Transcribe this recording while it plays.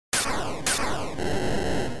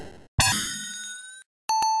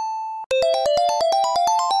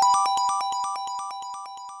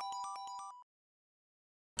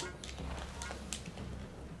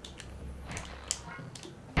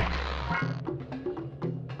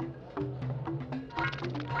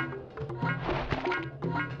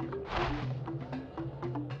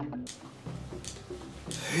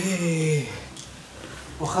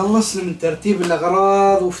وخلصنا من ترتيب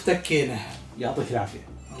الأغراض وافتكينا. يعطيك العافية.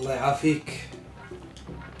 الله يعافيك.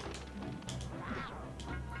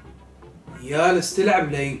 جالس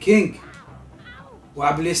تلعب لاين كينج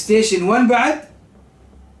وعلى بلاي ستيشن 1 بعد؟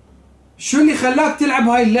 شو اللي خلاك تلعب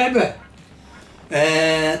هاي اللعبة؟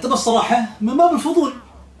 طب الصراحة من باب الفضول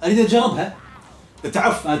أريد أجربها.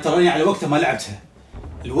 تعرف أنا تراني على وقتها ما لعبتها.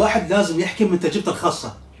 الواحد لازم يحكي من تجربته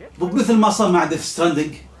الخاصة، مو مثل ما صار مع ديث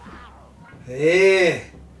ستراندنج.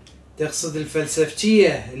 ايه تقصد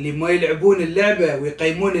الفلسفتية اللي ما يلعبون اللعبة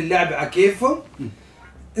ويقيمون اللعبة على كيفهم؟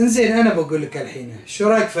 انزين انا بقول لك الحين شو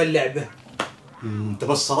رايك في اللعبة؟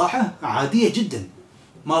 طب الصراحة عادية جدا،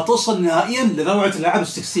 ما توصل نهائيا لروعة الألعاب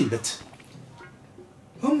 16 بت.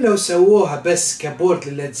 هم لو سووها بس كبورت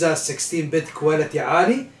للأجزاء 16 بت كواليتي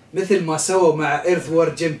عالي مثل ما سووا مع ايرث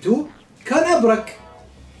وور جيم 2 كان ابرك.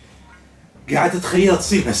 قاعد اتخيل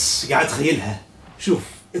تصير، بس قاعد اتخيلها. شوف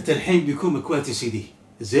انت الحين بيكون بكواليتي سي دي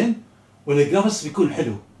زين، والجرافيكس بيكون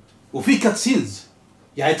حلو وفي كات سينز.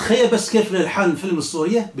 يعني تخيل بس كيف الالحان الفيلم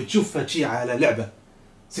الصورية بتشوفها شيء على لعبة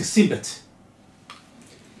 16 بت.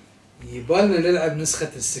 يبالنا نلعب نسخة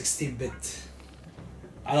ال 16 بت.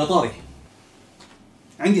 على طاري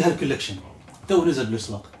عندي هالكولكشن تو نزل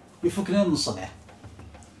بالاسواق، يفكنا من الصدعة.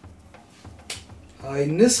 هاي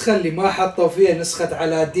النسخة اللي ما حطوا فيها نسخة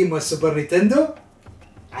على ديمو سوبر نينتندو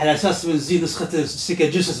على اساس بنزيل نسخة سيجا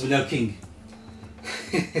جينسس بالكينج.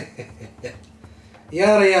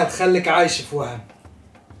 يا ريال خليك عايش في وهم.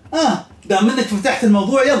 دام منك فتحت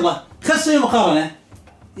الموضوع يلا خل نسوي مقارنة.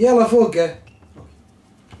 يلا فوقه.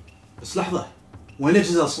 بس لحظة، وين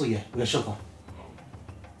الأجهزة الأصلية ولا الشرطة؟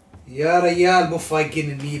 يا ريال مو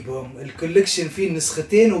فايقين نجيبهم، الكوليكشن فيه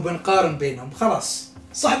نسختين وبنقارن بينهم خلاص.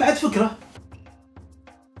 صح بعد فكرة.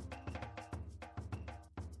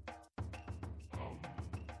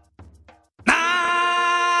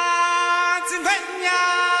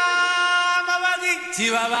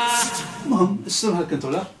 المهم استلم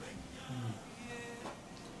هالكنترولر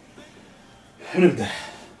ونبدأ.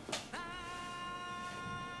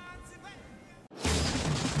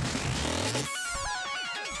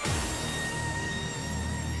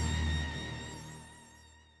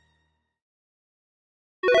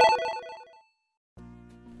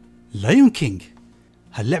 لايون كينج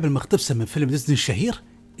هاللعبة المقتبسة من فيلم ديزني الشهير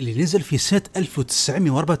اللي نزل في سنة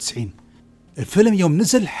 1994. الفيلم يوم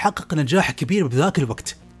نزل حقق نجاح كبير بذاك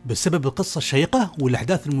الوقت بسبب القصة الشيقة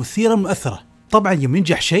والأحداث المثيرة المؤثرة. طبعا يوم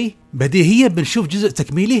ينجح شيء بديهيا بنشوف جزء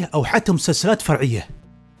تكميلي أو حتى مسلسلات فرعية.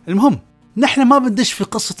 المهم نحن ما بندش في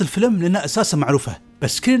قصة الفيلم لأنها أساسا معروفة،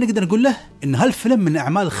 بس كلنا نقدر نقول له إن هالفيلم من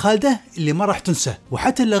الأعمال الخالدة اللي ما راح تنسى،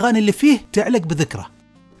 وحتى الأغاني اللي فيه تعلق بذكره.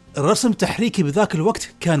 الرسم التحريكي بذاك الوقت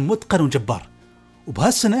كان متقن وجبار،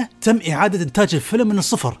 وبهالسنة تم إعادة إنتاج الفيلم من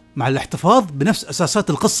الصفر مع الاحتفاظ بنفس أساسات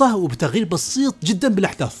القصة وبتغيير بسيط جدا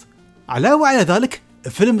بالأحداث. علاوة على ذلك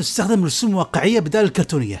الفيلم استخدم رسوم واقعية بدال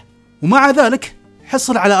الكرتونية، ومع ذلك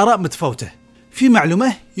حصل على آراء متفاوتة. في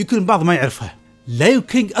معلومة يمكن البعض ما يعرفها، لايون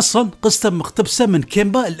كينج أصلا قصة مقتبسة من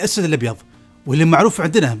كيمبا الأسد الأبيض، واللي معروف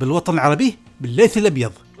عندنا بالوطن العربي بالليث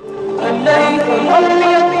الأبيض. الليث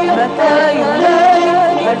الأبيض متى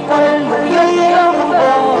يلاقي القلب يسرع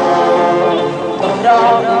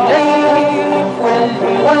تهرع إليه من كل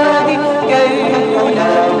وادي كي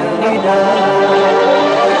ينال نداء.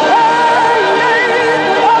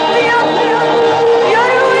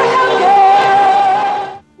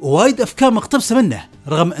 وايد أفكار مقتبسة منه،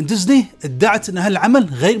 رغم أن ديزني ادعت أن هالعمل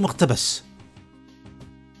غير مقتبس.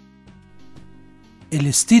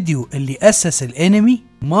 الاستديو اللي أسس الأنمي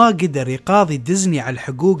ما قدر يقاضي ديزني على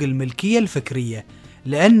الحقوق الملكية الفكرية،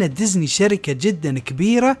 لأن ديزني شركة جدا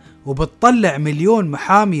كبيرة وبتطلع مليون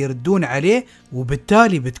محامي يردون عليه،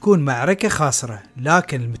 وبالتالي بتكون معركة خاسرة،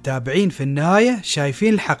 لكن المتابعين في النهاية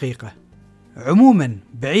شايفين الحقيقة. عموما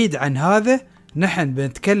بعيد عن هذا نحن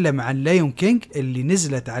بنتكلم عن لايون كينج اللي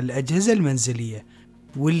نزلت على الأجهزة المنزلية،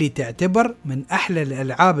 واللي تعتبر من أحلى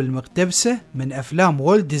الألعاب المقتبسة من أفلام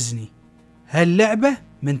والت ديزني. هاللعبة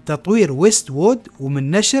من تطوير ويست وود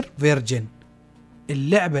ومن نشر فيرجن.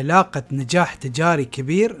 اللعبة لاقت نجاح تجاري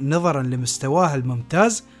كبير نظرا لمستواها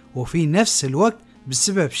الممتاز، وفي نفس الوقت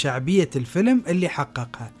بسبب شعبية الفيلم اللي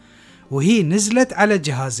حققها، وهي نزلت على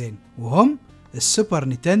جهازين وهم السوبر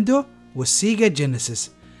نينتندو والسيجا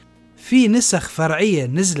جينسس. في نسخ فرعية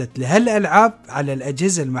نزلت لهالألعاب على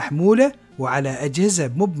الأجهزة المحمولة وعلى أجهزة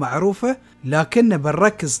مو معروفة، لكن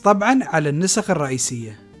بنركز طبعا على النسخ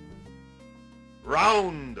الرئيسية.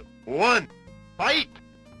 راوند 1 فايت.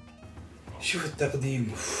 شوف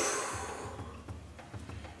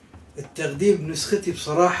التقديم بنسختي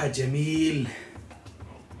بصراحة جميل.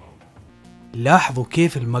 لاحظوا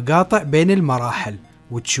كيف المقاطع بين المراحل،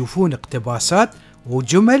 وتشوفون اقتباسات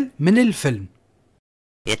وجمل من الفيلم.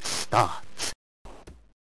 It starts.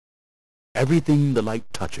 Everything the light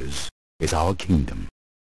touches is our kingdom.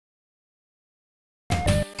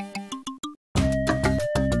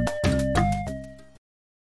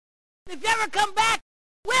 If you ever come back,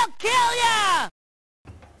 we'll kill ya!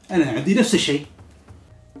 أنا عندي نفس الشيء،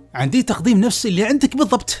 عندي تقديم نفس اللي عندك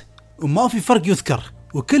بالضبط، وما في فرق يذكر،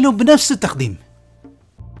 وكلهم بنفس التقديم.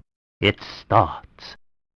 It starts.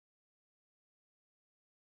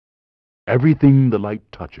 Everything the light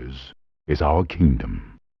touches is our kingdom.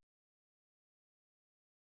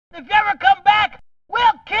 If you ever come back,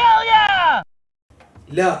 we'll kill ya!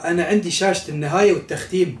 لا، أنا عندي شاشة النهاية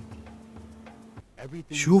والتختيم.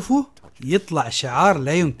 شوفوا يطلع شعار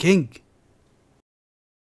لايون كينج.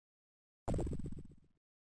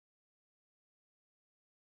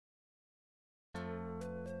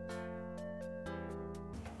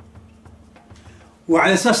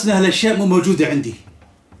 وعلى أساس أن هالأشياء مو موجودة عندي،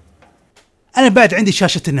 أنا بعد عندي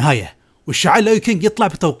شاشة النهاية، والشعار لايون كينج يطلع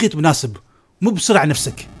بتوقيت مناسب، مو بسرعة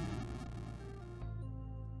نفسك.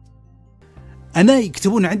 أنا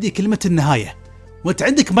يكتبون عندي كلمة النهاية، وأنت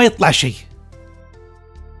عندك ما يطلع شيء.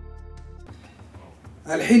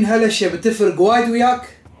 الحين هالأشياء بتفرق وايد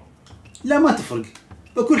وياك؟ لا ما تفرق،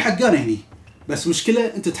 بكون حقانة هني، بس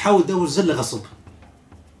مشكلة أنت تحاول تدور زلة غصب.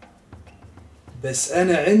 بس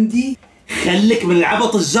أنا عندي. خليك من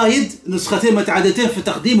العبط الزايد، نسختين متعادلتين في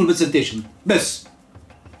التقديم والبرزنتيشن بس.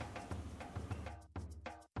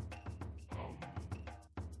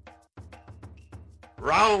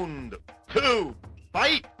 Round 2,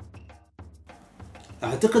 fight!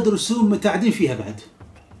 أعتقد رسوم متعادلين فيها بعد،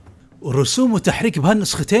 والرسوم والتحريك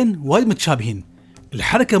بهالنسختين وايد متشابهين،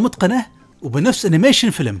 الحركة متقنة وبنفس انيميشن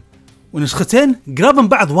فيلم، ونسختين قراب من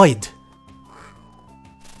بعض وايد.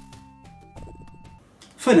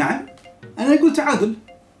 فنعم أنا أقول تعادل.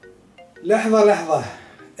 لحظة،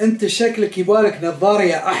 أنت شكلك يبالك نظارة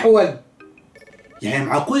يا أحول. يعني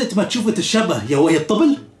معقول أنت ما تشوف تتشابه يا وهي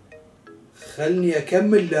الطبل؟ خلني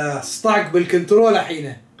أكمل أصطعك بالكنترول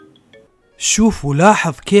الحين. شوف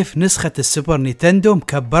ولاحظ كيف نسخة السوبر نينتندو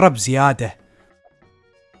مكبرة بزيادة،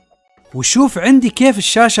 وشوف عندي كيف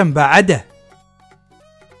الشاشة مبعدة.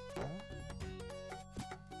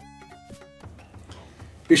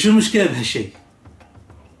 إيش المشكلة بهالشيء؟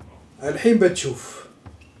 الحين بتشوف.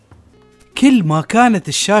 كل ما كانت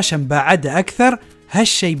الشاشة مبعدة أكثر،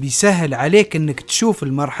 هالشي بيسهل عليك إنك تشوف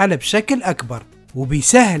المرحلة بشكل أكبر،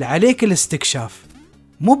 وبيسهل عليك الاستكشاف.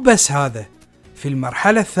 مو بس هذا، في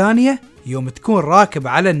المرحلة الثانية يوم تكون راكب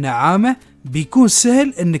على النعامة بيكون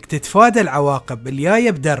سهل إنك تتفادى العواقب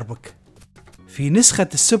الجاية بدربك. في نسخة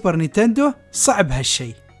السوبر نينتندو صعب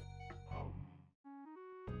هالشي.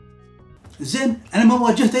 زين أنا ما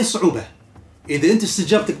واجهت أي صعوبة، إذا أنت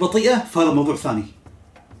استجابتك بطيئة فهذا موضوع ثاني.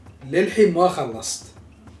 للحين ما خلصت.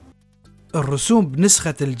 الرسوم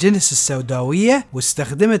بنسخة الجنسس السوداوية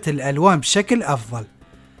واستخدمت الألوان بشكل أفضل،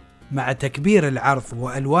 مع تكبير العرض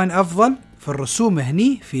وألوان أفضل في الرسوم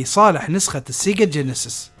هني في صالح نسخة السيجا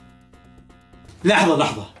جينيسيس.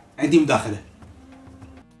 لحظة عندي مداخلة.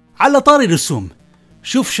 على طاري الرسوم،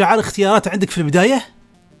 شوف شعار الاختيارات عندك في البداية،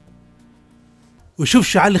 وشوف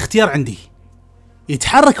شعار الاختيار عندي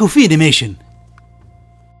يتحرك وفيه انيميشن.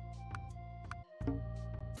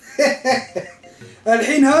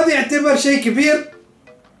 الحين هذا يعتبر شيء كبير.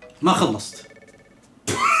 ما خلصت.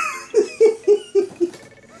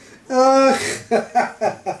 آخ.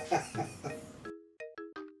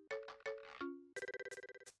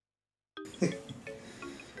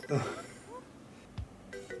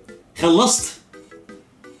 خلصت؟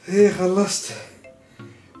 ايه خلصت.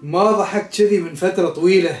 ما ضحكت كذي من فترة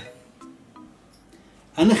طويلة.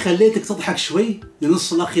 أنا خليتك تضحك شوي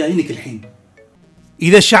لنص الأخيانينك الحين.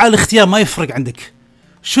 إذا شعار الاختيار ما يفرق عندك،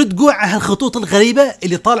 شو تقول على هالخطوط الغريبة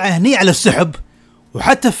اللي طالعة هني على السحب،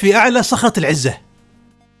 وحتى في أعلى صخرة العزة؟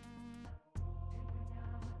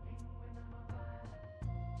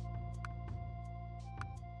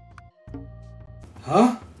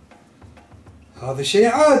 ها؟ هذا شيء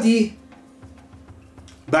عادي.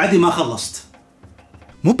 بعدي ما خلصت.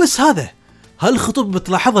 مو بس هذا، هالخطوط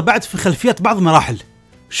بتلاحظها بعد في خلفيات بعض المراحل.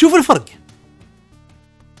 شوف الفرق.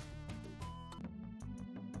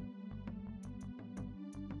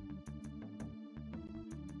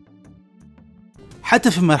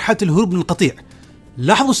 حتى في مرحلة الهروب من القطيع،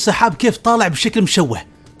 لاحظوا السحاب كيف طالع بشكل مشوه.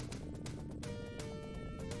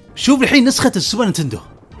 شوف الحين نسخة السوبر نينتندو.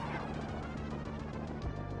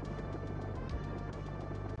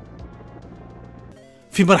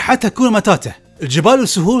 في مرحلة هاكونا ماتاتا، الجبال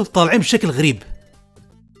والسهول طالعين بشكل غريب.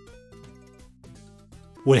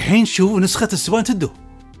 والحين شوفوا نسخة السوبر نينتندو.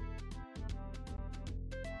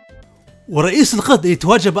 ورئيس القط اللي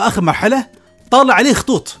يتواجه بآخر مرحلة طالع عليه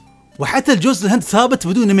خطوط، وحتى الجزء الهند ثابت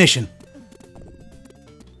بدون انيميشن.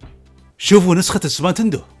 شوفوا نسخة السوبر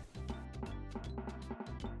نينتندو.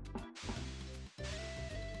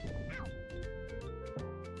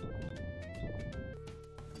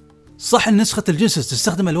 صح ان نسخة الجنسس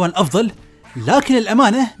تستخدم الوان افضل، لكن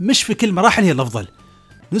الامانة مش في كل مراحل هي الافضل.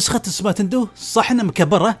 نسخة السوبر نينتندو صح انها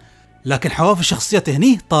مكبرة، لكن حواف الشخصيات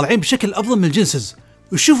هني طالعين بشكل افضل من الجنسز.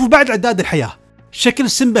 وشوفوا بعد عداد الحياة، شكل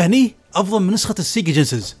السيمبا هني افضل من نسخة السيجا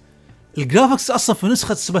جينيسيس. الجرافكس اصلا في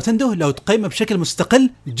نسخة السوبر نينتندو لو تقيمه بشكل مستقل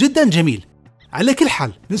جدا جميل. على كل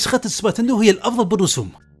حال نسخة السوبر نينتندو هي الافضل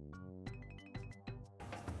بالرسوم.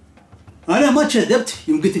 انا ما كذبت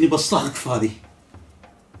يوم قلت اني بصلحك في هذه.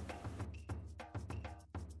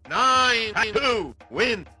 9-2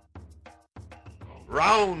 win.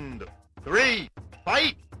 Round 3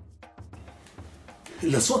 fight.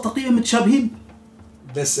 الاصوات تقريبا متشابهين،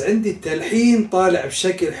 بس عندي التلحين طالع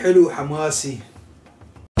بشكل حلو وحماسي.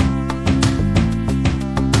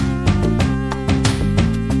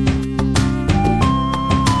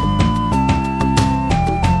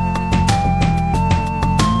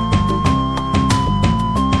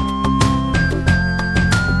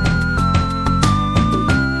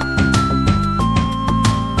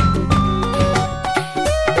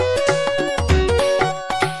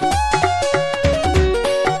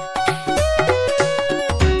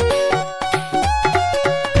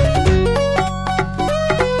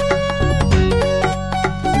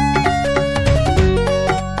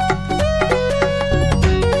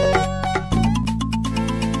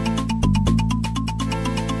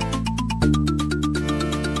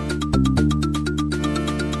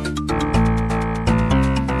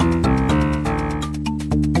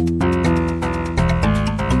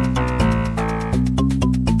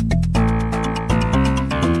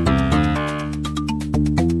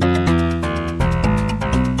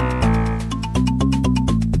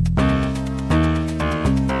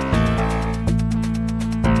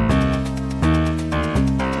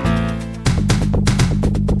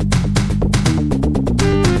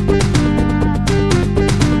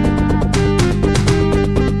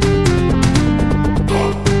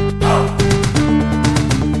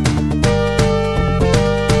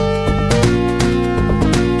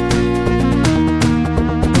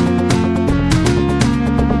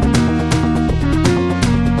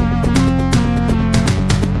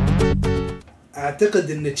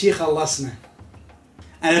 اعتقد ان شي خلصنا.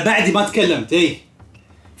 انا بعدي ما تكلمت. اي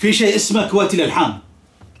في شيء اسمه كواليتي الالحان.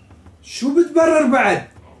 شو بتبرر بعد؟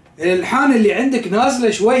 الالحان اللي عندك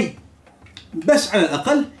نازله شوي، بس على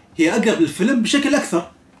الاقل هي اقرب للفيلم بشكل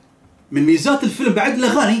اكثر. من ميزات الفيلم بعد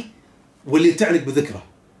الاغاني واللي تعلق بذكره.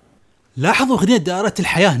 لاحظوا اغنيه دائره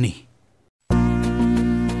الحياه هني.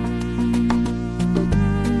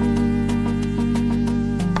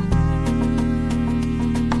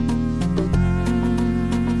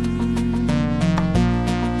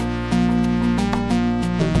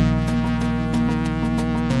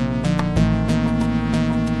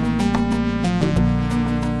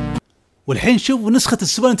 والحين شوفوا نسخة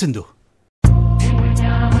السوبر نينتندو.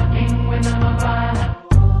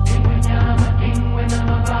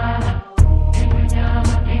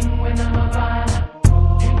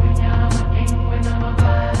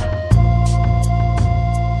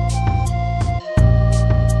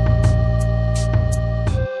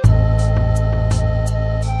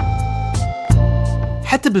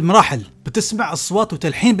 حتى بالمراحل بتسمع أصوات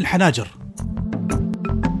وتلحين بالحناجر.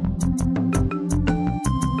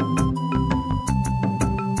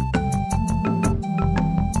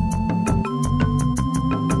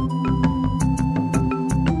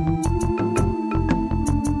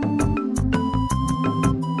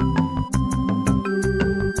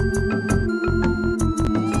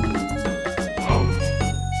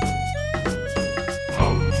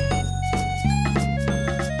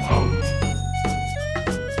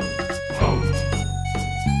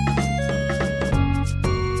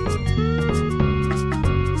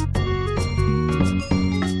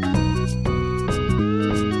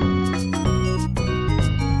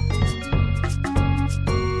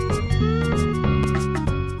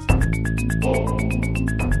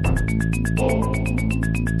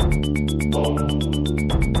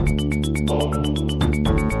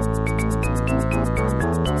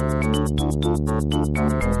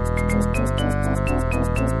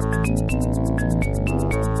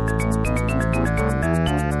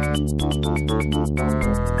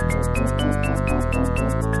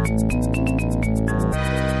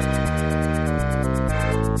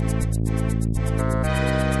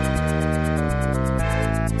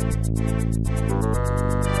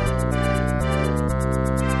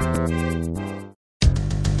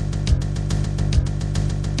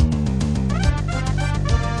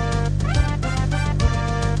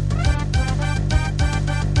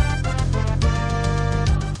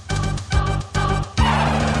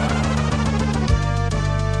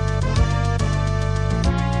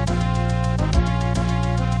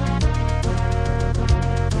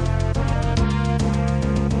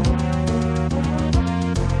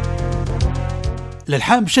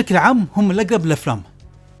 الألحان بشكل عام هم الأقرب للأفلام.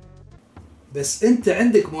 بس انت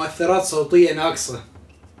عندك مؤثرات صوتية ناقصة.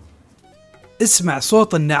 اسمع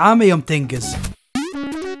صوت النعامة يوم تنقز.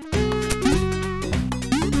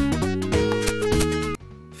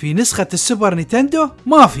 في نسخة السوبر نينتندو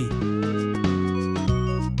ما في.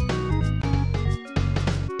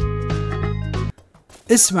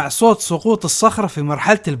 اسمع صوت سقوط الصخرة في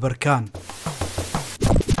مرحلة البركان.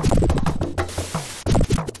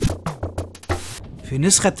 في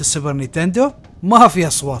نسخة السوبر نينتندو ما في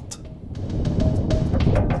أصوات.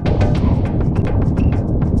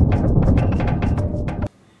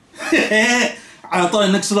 على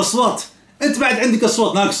طاري نقص الأصوات، أنت بعد عندك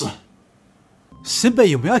أصوات ناقصة. سيمبا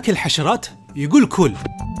يوم ياكل حشرات يقول كول.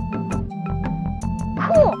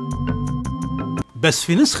 بس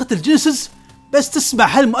في نسخة الجنسس بس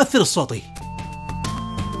تسمع هالمؤثر الصوتي.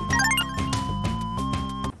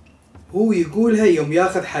 هو يقولها يوم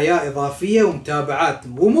ياخذ حياة إضافية ومتابعات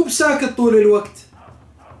ومو بساكت طول الوقت.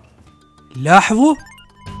 لاحظوا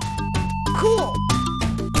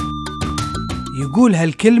يقول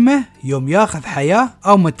هالكلمة يوم ياخذ حياة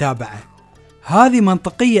أو متابعة. هذه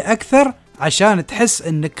منطقية أكثر عشان تحس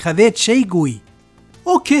إنك خذيت شيء قوي.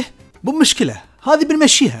 أوكي مو مشكلة، هذه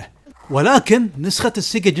بنمشيها. ولكن نسخة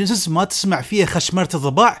السيجا جينيسيس ما تسمع فيها خشمرة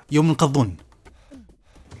الضباع يوم ينقضون.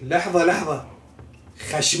 لحظة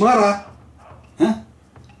خشمرة؟ ها؟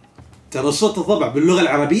 ترى صوت الضبع باللغة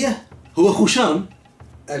العربية هو خشارم.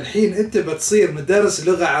 الحين أنت بتصير مدرس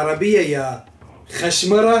لغة عربية يا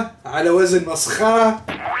خشمرة على وزن مسخرة.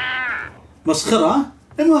 مسخرة؟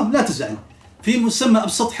 المهم لا تزعل، في مسمى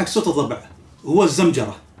أبسط حق صوت الضبع هو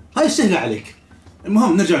الزمجرة. هاي سهلة عليك.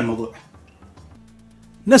 المهم نرجع للموضوع.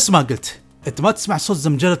 نفس ما قلت، انت ما تسمع صوت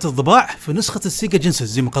زمجرة الضباع في نسخة السيجا جينيسيس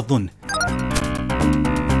زي ما يقضون.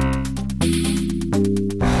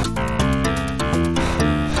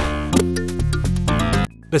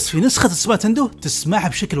 بس في نسخة السوبر نينتندو تسمعها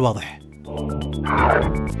بشكل واضح.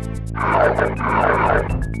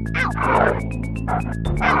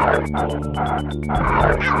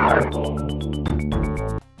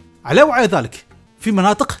 على وعلى ذلك في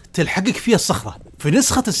مناطق تلحقك فيها الصخرة. في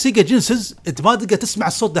نسخة السيجا جينيسيس انت ما تقدر تسمع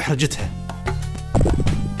الصوت دحرجتها.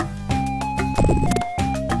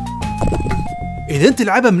 اذا انت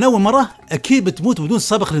تلعبها من اول مرة اكيد بتموت بدون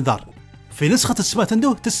سابق انذار. في نسخة السوبر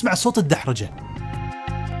نينتندو تسمع صوت الدحرجة.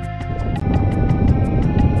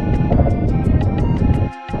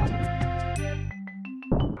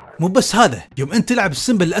 مو بس هذا، يوم انت تلعب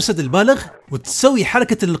السمبا الأسد البالغ وتسوي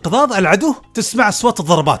حركة الانقضاض على العدو تسمع اصوات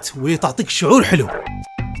الضربات واللي تعطيك شعور حلو.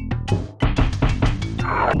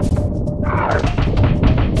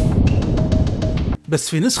 بس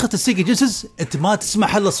في نسخة السيجا جينيسيس انت ما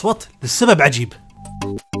تسمع هالاصوات لسبب عجيب.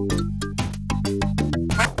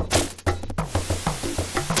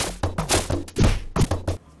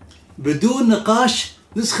 بدون نقاش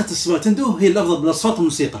نسخة السوبر نينتندو هي الافضل بالاصوات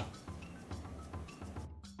والموسيقى.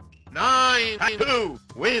 9-2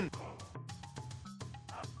 win.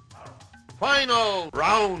 Final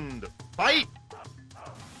round. Fight.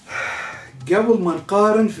 قبل ما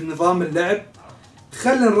نقارن في نظام اللعب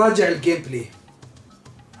خلنا نراجع الجيم بلاي.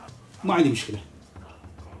 ما عندي مشكلة.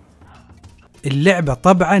 اللعبة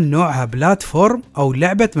طبعا نوعها بلاتفورم أو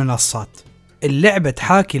لعبة منصات. اللعبة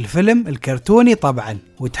تحاكي الفيلم الكرتوني طبعا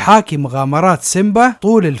وتحاكي مغامرات سيمبا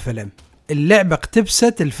طول الفيلم. اللعبة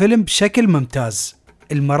اقتبست الفيلم بشكل ممتاز.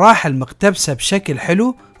 المراحل مقتبسة بشكل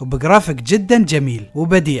حلو وبجرافيك جدا جميل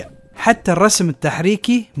وبديع. حتى الرسم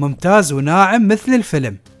التحريكي ممتاز وناعم مثل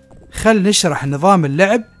الفيلم. خل نشرح نظام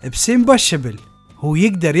اللعب بسيمبا الشبل. هو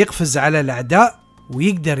يقدر يقفز على الأعداء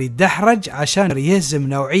ويقدر يدحرج عشان يهزم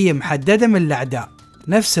نوعية محددة من الأعداء،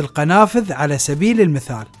 نفس القنافذ على سبيل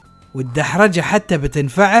المثال. والدحرجة حتى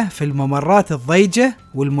بتنفعه في الممرات الضيجة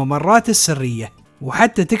والممرات السرية،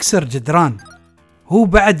 وحتى تكسر جدران. هو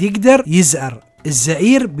بعد يقدر يزأر.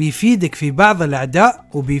 الزئير بيفيدك في بعض الأعداء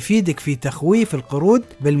وبيفيدك في تخويف القرود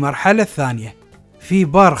بالمرحلة الثانية. في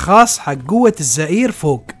بار خاص حق قوة الزئير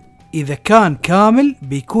فوق، إذا كان كامل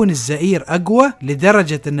بيكون الزئير أقوى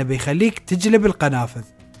لدرجة أنه بيخليك تجلب القنافذ.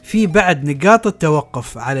 في بعد نقاط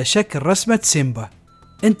التوقف على شكل رسمة سيمبا.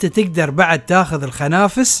 أنت تقدر بعد تاخذ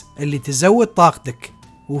الخنافس اللي تزود طاقتك،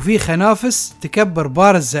 وفي خنافس تكبر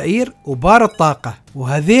بار الزئير وبار الطاقة،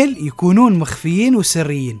 وهذيل يكونون مخفيين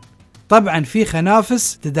وسريين. طبعا في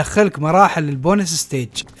خنافس تدخلك مراحل البونس ستيج.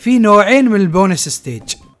 في نوعين من البونس ستيج،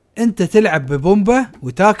 انت تلعب ببومبا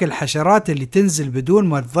وتاكل حشرات اللي تنزل بدون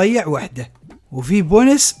ما تضيع وحده، وفي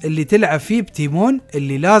بونس اللي تلعب فيه بتيمون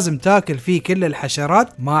اللي لازم تاكل فيه كل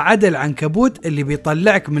الحشرات ما عدا العنكبوت اللي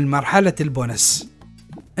بيطلعك من مرحلة البونس.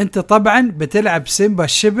 انت طبعا بتلعب سيمبا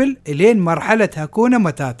الشبل الين مرحلة هاكونا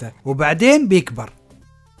ماتاتا وبعدين بيكبر.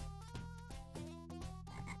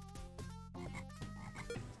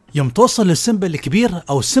 يوم توصل للسمبل الكبير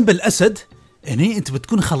أو السمبل الأسد، هني أنت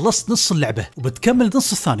بتكون خلصت نص اللعبة وبتكمل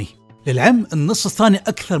النص الثاني. للعلم النص الثاني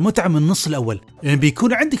أكثر متعة من النص الأول، لأن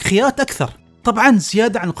بيكون عندك خيارات أكثر، طبعا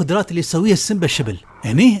زيادة عن القدرات اللي يسويها السمبل الشبل.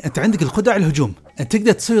 هني أنت عندك القدرة على الهجوم، أنت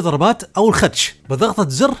تقدر تسوي ضربات أو الخدش بضغطة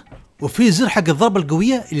زر، وفي زر حق الضربة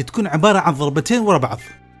القوية اللي تكون عبارة عن ضربتين ورا بعض.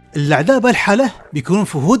 الأعداء بهالحالة بيكونون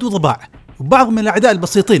فهود وضباع، وبعض من الأعداء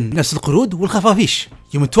البسيطين نفس القرود والخفافيش.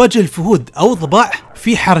 يوم تواجه الفهود أو الضباع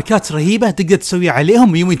في حركات رهيبة تقدر تسويها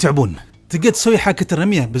عليهم يوم يتعبون. تقدر تسوي حركة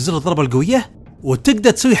الرمية بزر الضربة القوية،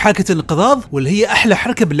 وتقدر تسوي حركة الانقضاض واللي هي أحلى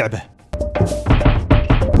حركة باللعبة.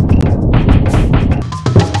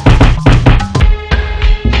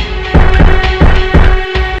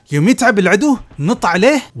 يوم يتعب العدو نط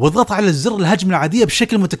عليه واضغط على الزر الهجمة العادية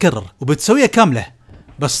بشكل متكرر وبتسويها كاملة،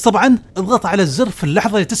 بس طبعا اضغط على الزر في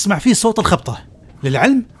اللحظة اللي تسمع فيه صوت الخبطة.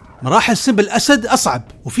 للعلم مراحل سمبل الأسد أصعب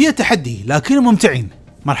وفيها تحدي لكنهم ممتعين.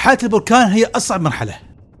 مرحلة البركان هي أصعب مرحلة.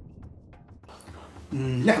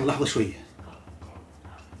 لحظة شوية،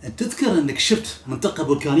 أنت تذكر أنك شفت منطقة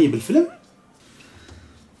بركانية بالفيلم؟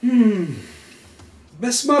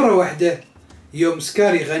 بس مرة واحدة يوم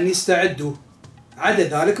سكاري يغني استعدوا، عدا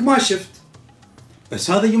ذلك ما شفت.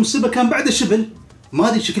 بس هذا يوم سيمبا كان بعد الشبل، ما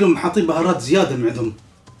ادري شكلهم حاطين بهارات زيادة من عندهم.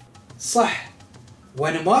 صح،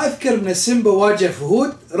 وانا ما اذكر ان سيمبا واجه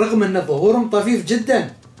فهود رغم ان ظهورهم طفيف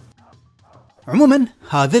جدا. عموما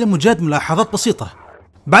هذه مجرد ملاحظات بسيطة.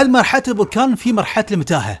 بعد مرحلة البركان في مرحلة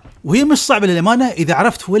المتاهة، وهي مش صعبة للأمانة إذا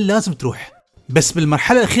عرفت وين لازم تروح. بس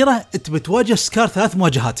بالمرحلة الأخيرة أنت بتواجه سكار 3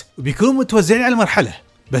 مواجهات وبيكونوا متوزعين على المرحلة،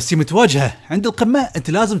 بس يوم تواجهه عند القمة أنت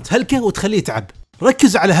لازم تهلكه وتخليه يتعب.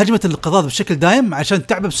 ركز على هجمة الانقضاض بشكل دائم عشان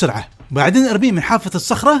تعبه بسرعة، بعدين ارميه من حافة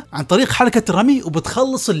الصخرة عن طريق حركة الرمي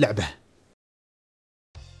وبتخلص اللعبة.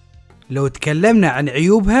 لو تكلمنا عن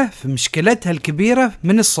عيوبها فمشكلتها الكبيرة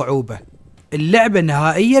من الصعوبة. اللعبة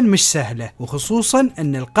نهائيا مش سهلة، وخصوصا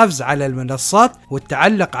ان القفز على المنصات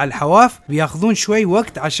والتعلق على الحواف بياخذون شوي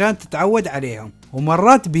وقت عشان تتعود عليهم،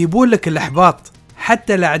 ومرات بيبون لك الاحباط،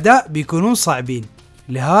 حتى الاعداء بيكونون صعبين.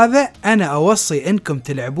 لهذا انا اوصي انكم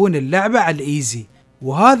تلعبون اللعبة على الايزي،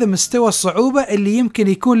 وهذا مستوى الصعوبة اللي يمكن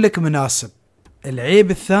يكون لك مناسب.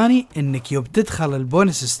 العيب الثاني انك يوم تدخل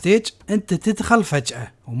البونس ستيج انت تدخل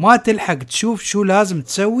فجأة وما تلحق تشوف شو لازم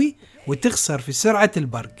تسوي، وتخسر في سرعة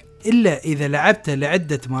البرق إلا إذا لعبته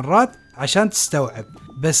لعدة مرات عشان تستوعب.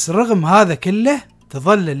 بس رغم هذا كله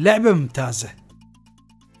تظل اللعبة ممتازة.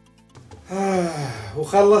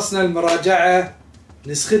 وخلصنا المراجعة،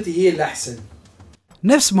 نسختي هي الأحسن.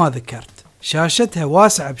 نفس ما ذكرت شاشتها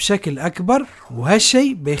واسعة بشكل أكبر،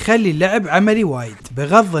 وهالشي بيخلي اللعب عملي وايد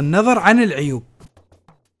بغض النظر عن العيوب.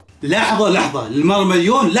 لحظة للمرة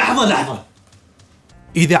مليون، لحظة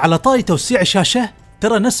إذا على طاري توسيع الشاشة،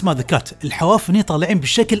 ترى نفس ما ذكرت الحواف هني طالعين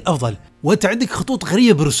بشكل أفضل، وأنت عندك خطوط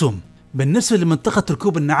غريبة بالرسوم. بالنسبة لمنطقة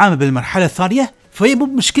ركوب النعامة بالمرحلة الثانية فهي مو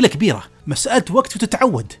مشكلة كبيرة، مسألة وقت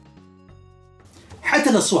وتتعود. حتى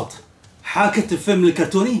الأصوات حاكت الفيلم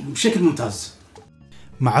الكرتوني بشكل ممتاز.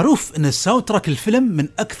 معروف أن الساوند تراك الفيلم من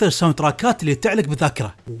أكثر الساوند تراكات اللي تعلق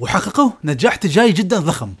بالذاكرة، وحققوا نجاح تجاري جدا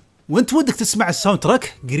ضخم، وأنت ودك تسمع الساوند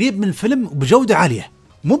تراك قريب من الفيلم وبجودة عالية.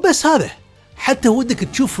 مو بس هذا، حتى ودك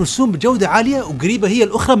تشوف رسوم بجودة عالية وقريبة هي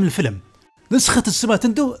الأخرى من الفيلم. نسخة السوبر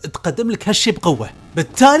نتندو تقدم لك هالشي بقوة،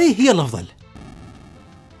 بالتالي هي الأفضل.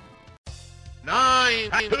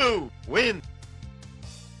 9-2 win.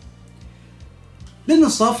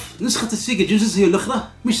 للنصاف نسخة السيجا جينيسيس هي الأخرى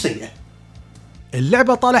مش سيئة.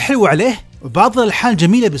 اللعبة طالع حلوة عليه، وبعض الألحان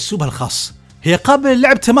جميلة بالسوبر الخاص. هي قابلة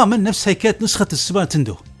للعب تماما نفس هيكلة نسخة السوبر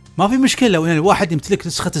نتندو. ما في مشكلة لو ان الواحد يمتلك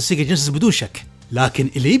نسخة السيجا جينيسيس بدون شك، لكن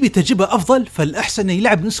اللي يبي تجربة أفضل فالأحسن انه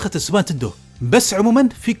يلعب نسخة السوبر نتندو. بس عموما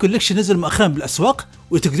في كولكشن نزل مؤخرا بالأسواق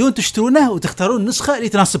وتقدرون تشترونه وتختارون النسخة اللي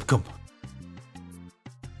تناسبكم.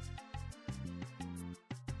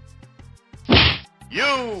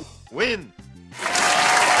 You win.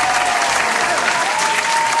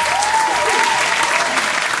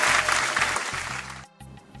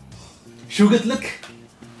 شو قلت لك؟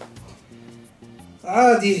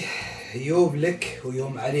 عادي، يوم لك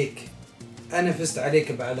ويوم عليك. أنا فزت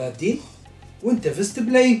عليك بعلاء الدين، وأنت فزت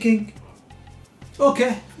بلاين كينج.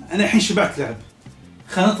 أوكي، أنا الحين شبعت لعب.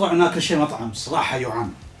 خلينا نطلع ناكل شيء مطعم، صراحة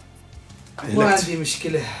يوعان. ما عندي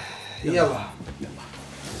مشكلة، يلا.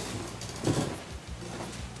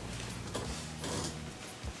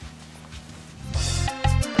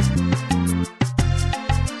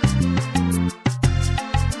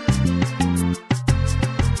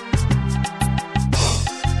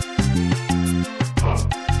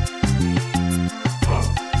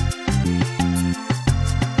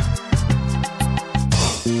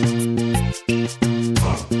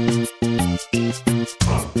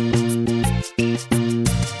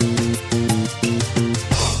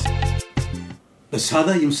 بس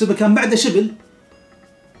هذا يمسبه كان بعده شبل،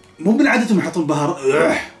 مو من عادتهم يحطون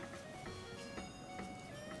بهار.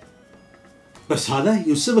 بس هذا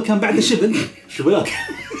يمسبه كان بعده شبل. شبلاك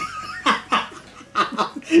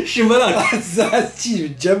شبلاك زعلت شي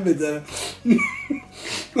متجمد انا.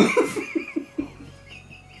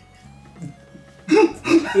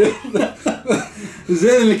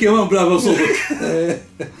 زين لك يا مان بلا صوتك.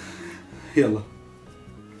 يلا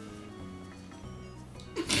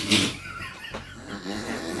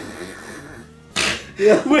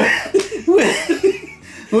يلا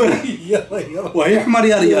وهي حمار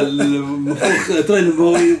يا ريال المفروخ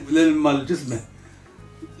ترين مال جسمه.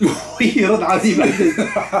 يرد عادي بعدين.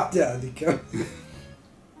 عادي كم.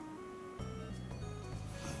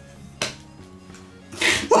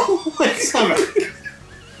 سامعك.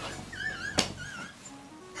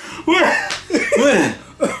 وين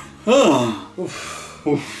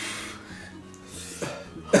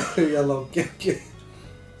يلا اوكي.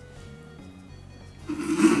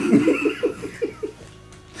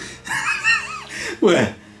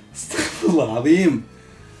 وين استغفر الله العظيم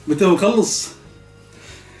متى بنخلص؟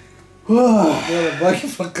 يلا باقي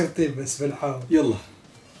فقرتين بس بنحاول. يلا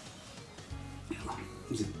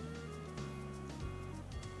زين.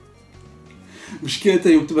 مشكلته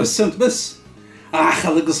يوم تبسمت بس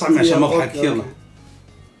خذ القصة عمي عشان ما اضحك. يلا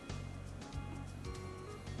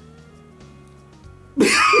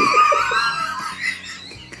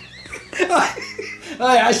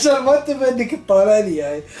هاي عشان ما تبى انك تطالعني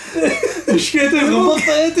هاي. مشكلته يغمض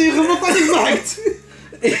عليك ضحكت.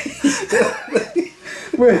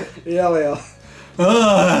 وين يلا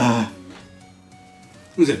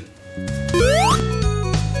زين